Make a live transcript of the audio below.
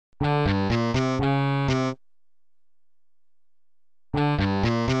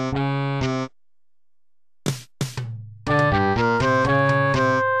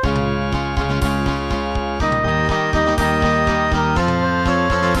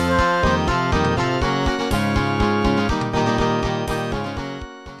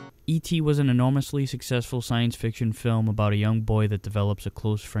E.T. was an enormously successful science fiction film about a young boy that develops a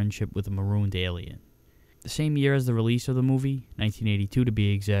close friendship with a marooned alien. The same year as the release of the movie, 1982 to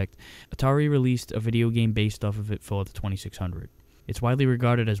be exact, Atari released a video game based off of it for the 2600. It's widely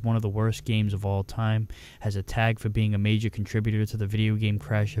regarded as one of the worst games of all time, has a tag for being a major contributor to the video game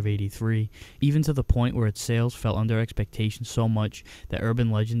crash of '83, even to the point where its sales fell under expectations so much that urban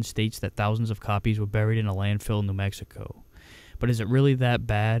legend states that thousands of copies were buried in a landfill in New Mexico. But is it really that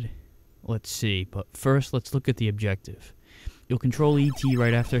bad? Let's see, but first let's look at the objective. You'll control E.T.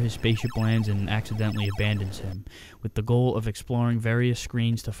 right after his spaceship lands and accidentally abandons him, with the goal of exploring various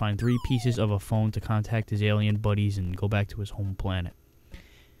screens to find 3 pieces of a phone to contact his alien buddies and go back to his home planet.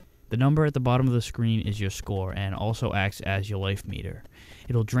 The number at the bottom of the screen is your score and also acts as your life meter.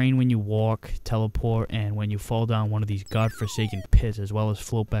 It'll drain when you walk, teleport, and when you fall down one of these godforsaken pits, as well as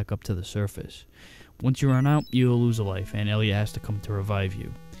float back up to the surface. Once you run out, you'll lose a life, and Elliot has to come to revive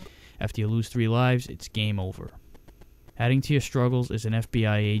you. After you lose 3 lives, it's game over. Adding to your struggles is an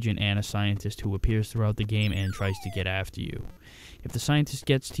FBI agent and a scientist who appears throughout the game and tries to get after you. If the scientist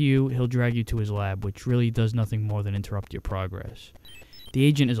gets to you, he'll drag you to his lab, which really does nothing more than interrupt your progress. The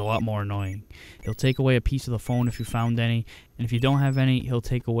agent is a lot more annoying. He'll take away a piece of the phone if you found any, and if you don't have any, he'll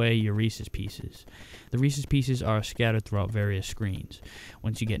take away your Reese's Pieces. The Reese's Pieces are scattered throughout various screens.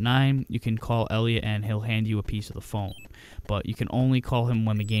 Once you get 9, you can call Elliot and he'll hand you a piece of the phone, but you can only call him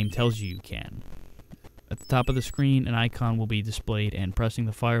when the game tells you can. At the top of the screen, an icon will be displayed, and pressing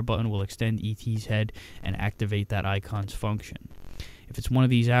the fire button will extend E.T.'s head and activate that icon's function. If it's one of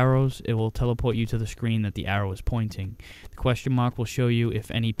these arrows, it will teleport you to the screen that the arrow is pointing. The question mark will show you if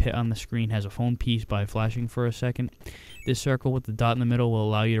any pit on the screen has a phone piece by flashing for a second. This circle with the dot in the middle will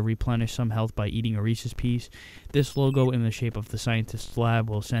allow you to replenish some health by eating a Reese's Piece. This logo in the shape of the scientist's lab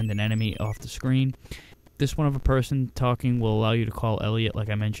will send an enemy off the screen. This one of a person talking will allow you to call Elliot,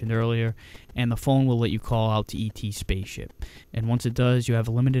 like I mentioned earlier, and the phone will let you call out to E.T.'s spaceship. And once it does, you have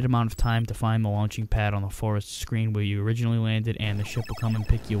a limited amount of time to find the launching pad on the forest screen where you originally landed, and the ship will come and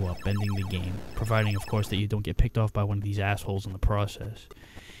pick you up, ending the game, providing, of course, that you don't get picked off by one of these assholes in the process.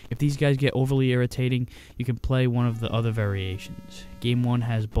 If these guys get overly irritating, you can play one of the other variations. Game 1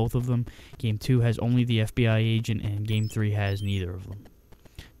 has both of them, Game 2 has only the FBI agent, and Game 3 has neither of them.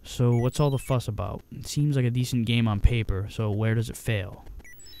 So what's all the fuss about? It seems like a decent game on paper, so where does it fail?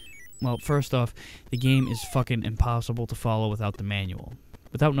 Well, first off, the game is fucking impossible to follow without the manual.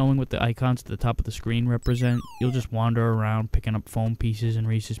 Without knowing what the icons at the top of the screen represent, you'll just wander around picking up phone pieces and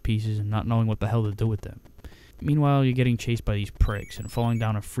Reese's Pieces and not knowing what the hell to do with them. Meanwhile, you're getting chased by these pricks and falling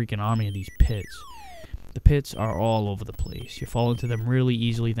down a freaking army of these pits. The pits are all over the place. You fall into them really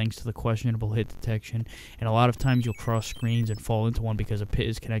easily thanks to the questionable hit detection, and a lot of times you'll cross screens and fall into one because a pit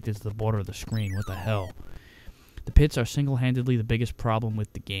is connected to the border of the screen. What the hell? The pits are single-handedly the biggest problem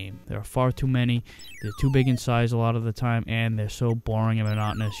with the game. There are far too many, they're too big in size a lot of the time, and they're so boring and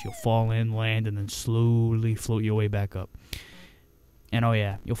monotonous you'll fall in, land, and then slowly float your way back up. And oh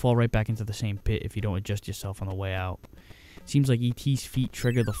yeah, you'll fall right back into the same pit if you don't adjust yourself on the way out. Seems like E.T.'s feet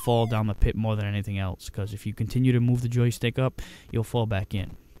trigger the fall down the pit more than anything else, because if you continue to move the joystick up, you'll fall back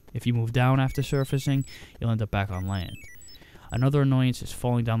in. If you move down after surfacing, you'll end up back on land. Another annoyance is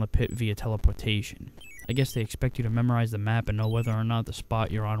falling down the pit via teleportation. I guess they expect you to memorize the map and know whether or not the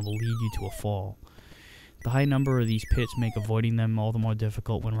spot you're on will lead you to a fall. The high number of these pits make avoiding them all the more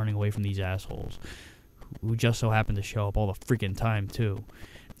difficult when running away from these assholes, who just so happen to show up all the freaking time too.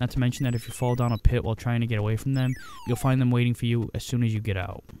 Not to mention that if you fall down a pit while trying to get away from them, you'll find them waiting for you as soon as you get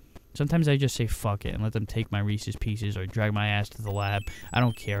out. Sometimes I just say fuck it and let them take my Reese's Pieces or drag my ass to the lab. I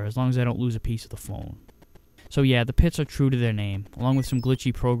don't care, as long as I don't lose a piece of the phone. So yeah, the pits are true to their name. Along with some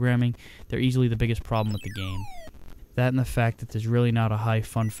glitchy programming, they're easily the biggest problem with the game. That and the fact that there's really not a high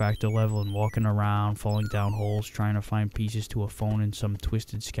fun factor level in walking around, falling down holes, trying to find pieces to a phone in some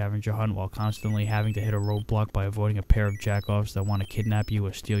twisted scavenger hunt while constantly having to hit a roadblock by avoiding a pair of jackoffs that want to kidnap you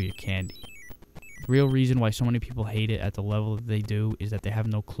or steal your candy. The real reason why so many people hate it at the level that they do is that they have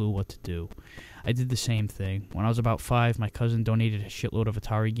no clue what to do. I did the same thing. When I was about 5, my cousin donated a shitload of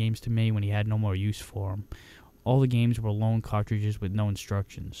Atari games to me when he had no more use for them. All the games were lone cartridges with no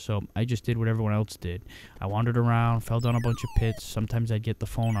instructions, so I just did what everyone else did. I wandered around, fell down a bunch of pits, sometimes I'd get the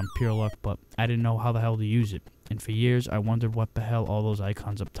phone on pure luck, but I didn't know how the hell to use it. And for years, I wondered what the hell all those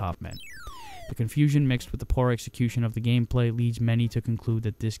icons up top meant. The confusion mixed with the poor execution of the gameplay leads many to conclude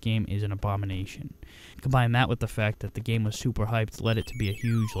that this game is an abomination. Combine that with the fact that the game was super hyped led it to be a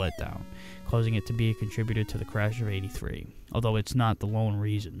huge letdown, causing it to be a contributor to the crash of '83, although it's not the lone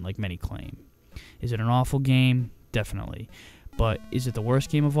reason, like many claim. Is it an awful game? Definitely. But is it the worst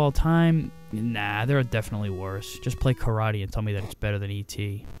game of all time? Nah, there are definitely worse. Just play Karate and tell me that it's better than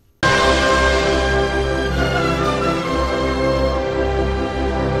E.T.